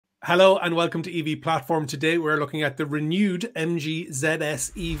Hello and welcome to EV Platform. Today we're looking at the renewed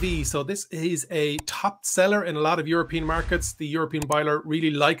MGZS EV. So this is a top seller in a lot of European markets. The European buyer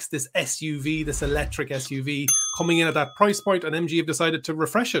really likes this SUV, this electric SUV coming in at that price point, and MG have decided to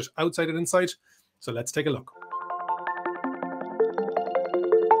refresh it outside and inside. So let's take a look.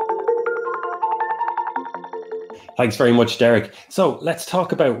 Thanks very much, Derek. So let's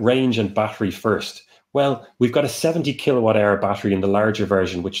talk about range and battery first. Well, we've got a 70 kilowatt hour battery in the larger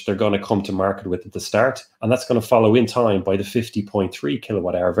version, which they're going to come to market with at the start. And that's going to follow in time by the 50.3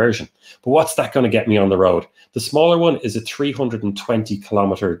 kilowatt hour version. But what's that going to get me on the road? The smaller one is a 320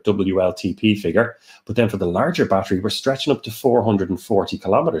 kilometer WLTP figure. But then for the larger battery, we're stretching up to 440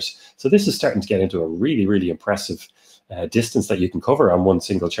 kilometers. So this is starting to get into a really, really impressive distance that you can cover on one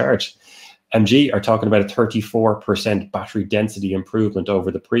single charge. MG are talking about a 34% battery density improvement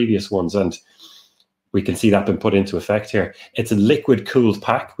over the previous ones. And we can see that been put into effect here. It's a liquid cooled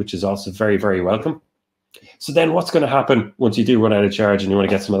pack, which is also very, very welcome. So then what's going to happen once you do run out of charge and you want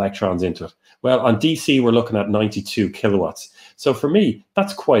to get some electrons into it? Well, on DC, we're looking at 92 kilowatts. So for me,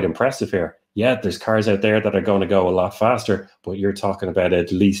 that's quite impressive here. Yeah, there's cars out there that are going to go a lot faster, but you're talking about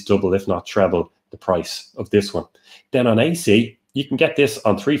at least double, if not treble, the price of this one. Then on AC, you can get this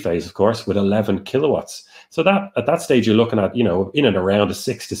on three-phase, of course, with 11 kilowatts. So that at that stage, you're looking at, in and around a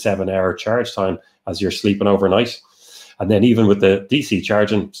 6 to 7 hour charge time as you're sleeping overnight. And then even with the DC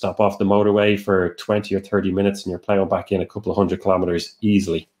charging, stop off the motorway for 20 or 30 minutes and you're plowing back in a couple of 100 kilometers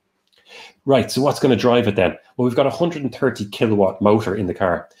easily. Right, so what's going to drive it then? Well, we've got a 130 kilowatt motor in the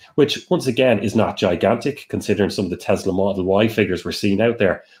car, which once again is not gigantic considering some of the Tesla Model Y figures we're seeing out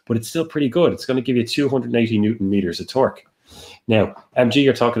there, but it's still pretty good. It's going to give you 280 Newton meters of torque. Now, MG,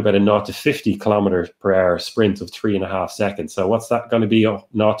 you're talking about a 0 to 50 kilometers per hour sprint of 3.5 seconds. So what's that going to be? 0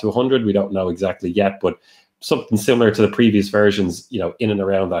 to 100? We don't know exactly yet, but something similar to the previous versions, in and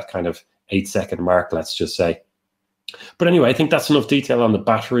around that kind of 8-second mark, let's just say. But anyway, I think that's enough detail on the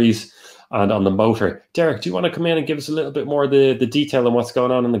batteries and on the motor. Derek, do you want to come in and give us a little bit more of the detail on what's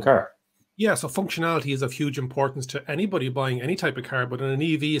going on in the car? Yeah, so functionality is of huge importance to anybody buying any type of car, but in an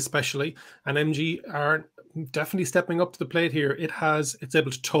EV especially, and MG are definitely stepping up to the plate here. It's able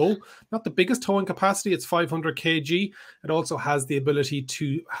to tow, not the biggest towing capacity, it's 500 kg. It also has the ability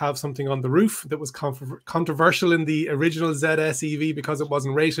to have something on the roof that was controversial in the original ZS EV because it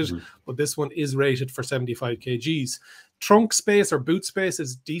wasn't rated, but this one is rated for 75 kgs. Trunk space or boot space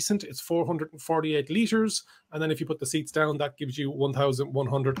is decent. It's 448 liters. And then if you put the seats down, that gives you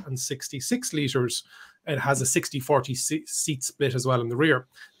 1,166 liters. It has a 60-40 seat split as well in the rear.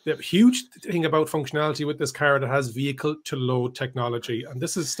 The huge thing about functionality with this car, that has vehicle to load technology. And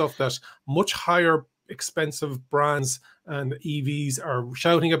this is stuff that much higher expensive brands and EVs are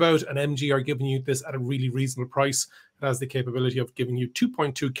shouting about, and MG are giving you this at a really reasonable price. It has the capability of giving you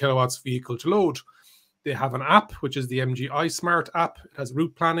 2.2 kilowatts vehicle to load. They have an app, which is the MG iSmart app. It has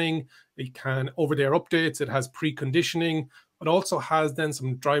route planning. It can over-the-air updates. It has preconditioning. It also has then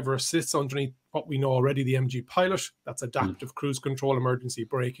some driver assists underneath what we know already, the MG Pilot. That's adaptive cruise control, emergency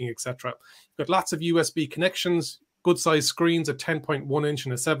braking, etc. You've got lots of USB connections, good size screens, a 10.1 inch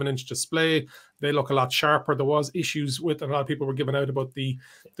and a 7-inch display. They look a lot sharper. There was issues with, a lot of people were giving out about the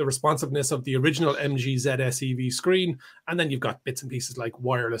responsiveness of the original MGZS EV screen. And then you've got bits and pieces like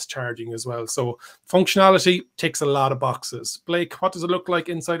wireless charging as well. So functionality ticks a lot of boxes. Blake, what does it look like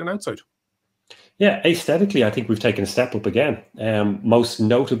inside and outside? Yeah, aesthetically, I think we've taken a step up again, most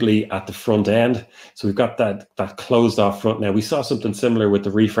notably at the front end. So we've got that closed off front now. We saw something similar with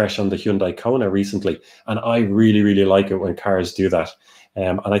the refresh on the Hyundai Kona recently, and I really, really like it when cars do that.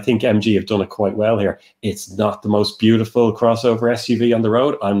 And I think MG have done it quite well here. It's not the most beautiful crossover SUV on the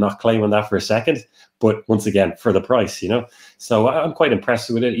road. I'm not claiming that for a second, but once again, for the price, So I'm quite impressed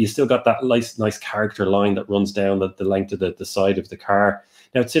with it. You still got that nice character line that runs down the length of the side of the car.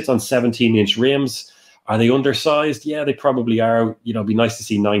 Now, it sits on 17-inch rims. Are they undersized? Yeah, they probably are. It'd be nice to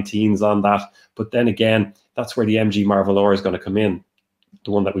see 19s on that. But then again, that's where the MG Marvel R is going to come in,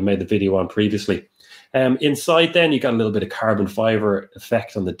 the one that we made the video on previously. Inside then, you got a little bit of carbon fiber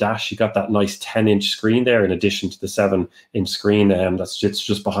effect on the dash. You got that nice 10-inch screen there in addition to the 7-inch screen that sits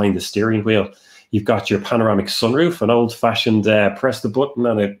just behind the steering wheel. You've got your panoramic sunroof, an old-fashioned press the button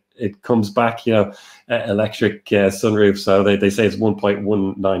and it comes back, electric sunroof. So they say it's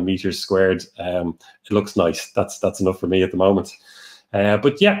 1.19 meters squared. It looks nice. That's enough for me at the moment.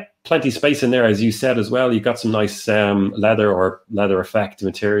 But yeah, plenty of space in there, as you said as well. You've got some nice leather or leather effect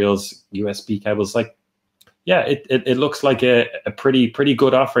materials, USB cables. Like, yeah, it looks like a pretty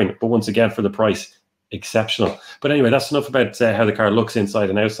good offering. But once again, for the price, exceptional. But anyway, that's enough about how the car looks inside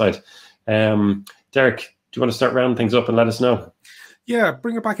and outside. Derek, do you want to start rounding things up and let us know? Yeah,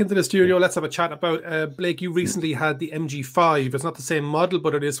 bring it back into the studio. Let's have a chat about Blake. You recently had the MG5. It's not the same model,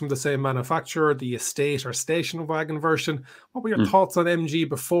 but it is from the same manufacturer, the estate or station wagon version. What were your thoughts on MG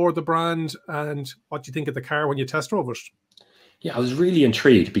before the brand, and what do you think of the car when you test drove it? Yeah, I was really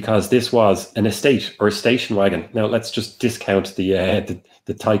intrigued because this was an estate or a station wagon. Now let's just discount the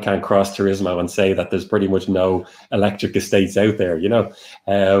Taycan Cross Turismo and say that there's pretty much no electric estates out there, you know.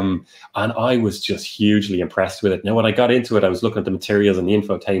 And I was just hugely impressed with it. Now when I got into it, I was looking at the materials, and the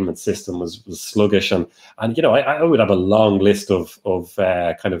infotainment system was sluggish, and you know, I would have a long list of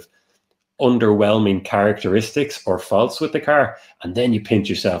kind of underwhelming characteristics or faults with the car, and then you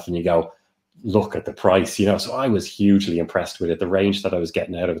pinch yourself and you go, look at the price, you know. So I was hugely impressed with it, the range that I was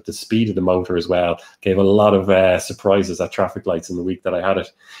getting out of it, the speed of the motor as well. Gave a lot of surprises at traffic lights in the week that I had it.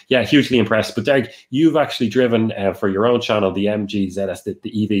 Yeah, hugely impressed. But Derek, you've actually driven for your own channel the MGZS,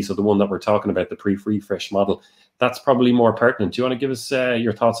 the EV, so the one that we're talking about, the pre-refresh model. That's probably more pertinent. Do you want to give us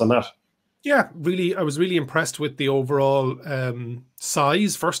your thoughts on that? Yeah, really, I was really impressed with the overall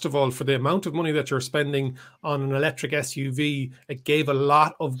size. First of all, for the amount of money that you're spending on an electric SUV, it gave a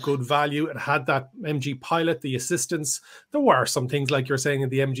lot of good value. It had that MG Pilot, the assistance. There were some things, like you're saying, in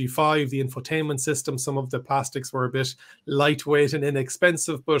the MG5, the infotainment system. Some of the plastics were a bit lightweight and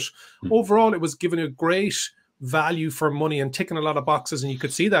inexpensive, but overall, it was giving a great value for money and ticking a lot of boxes. And you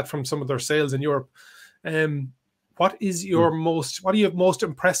could see that from some of their sales in Europe. What is your what are you most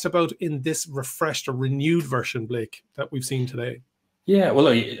impressed about in this refreshed or renewed version, Blake, that we've seen today? Yeah, well,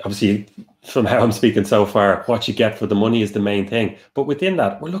 obviously, from how I'm speaking so far, what you get for the money is the main thing. But within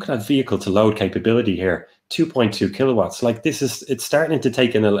that, we're looking at vehicle to load capability here, 2.2 kilowatts. Like it's starting to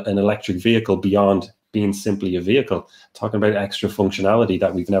take an electric vehicle beyond being simply a vehicle, talking about extra functionality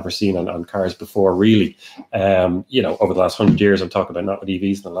that we've never seen on cars before, really. You know, over the last 100 years, I'm talking about, not with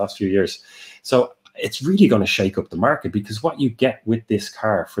EVs in the last few years. So it's really going to shake up the market, because what you get with this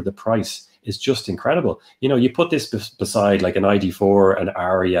car for the price is just incredible. You know, you put this beside like an ID4, an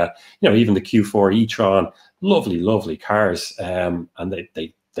Aria, you know, even the Q4 e-tron, lovely cars, and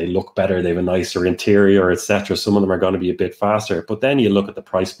they look better. They have a nicer interior, etc. Some of them are going to be a bit faster, but then you look at the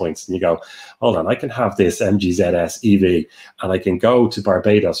price points and you go, hold on, I can have this MGZS EV and I can go to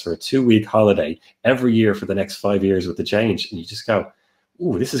Barbados for a 2-week holiday every year for the next 5 years with the change, and you just go,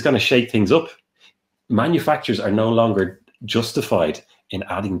 ooh, this is going to shake things up. Manufacturers are no longer justified in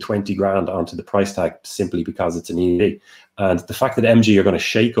adding 20 grand onto the price tag simply because it's an EV. And the fact that MG are going to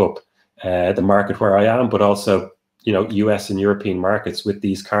shake up the market where I am, but also, you know, US and European markets with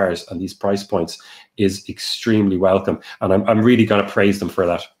these cars and these price points is extremely welcome. And I'm really going to praise them for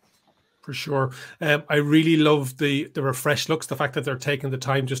that. For sure. I really love the refreshed looks, the fact that they're taking the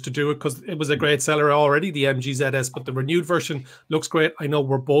time just to do it, because it was a great seller already, the MGZS, but the renewed version looks great. I know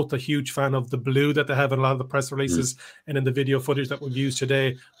we're both a huge fan of the blue that they have in a lot of the press releases and in the video footage that we've used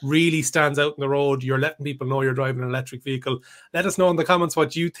today. Really stands out in the road. You're letting people know you're driving an electric vehicle. Let us know in the comments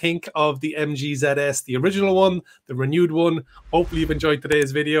what you think of the MGZS, the original one, the renewed one. Hopefully you've enjoyed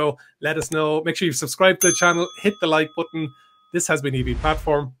today's video. Let us know. Make sure you've subscribed to the channel, hit the like button. This has been EV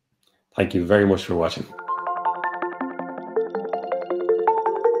Platform. Thank you very much for watching.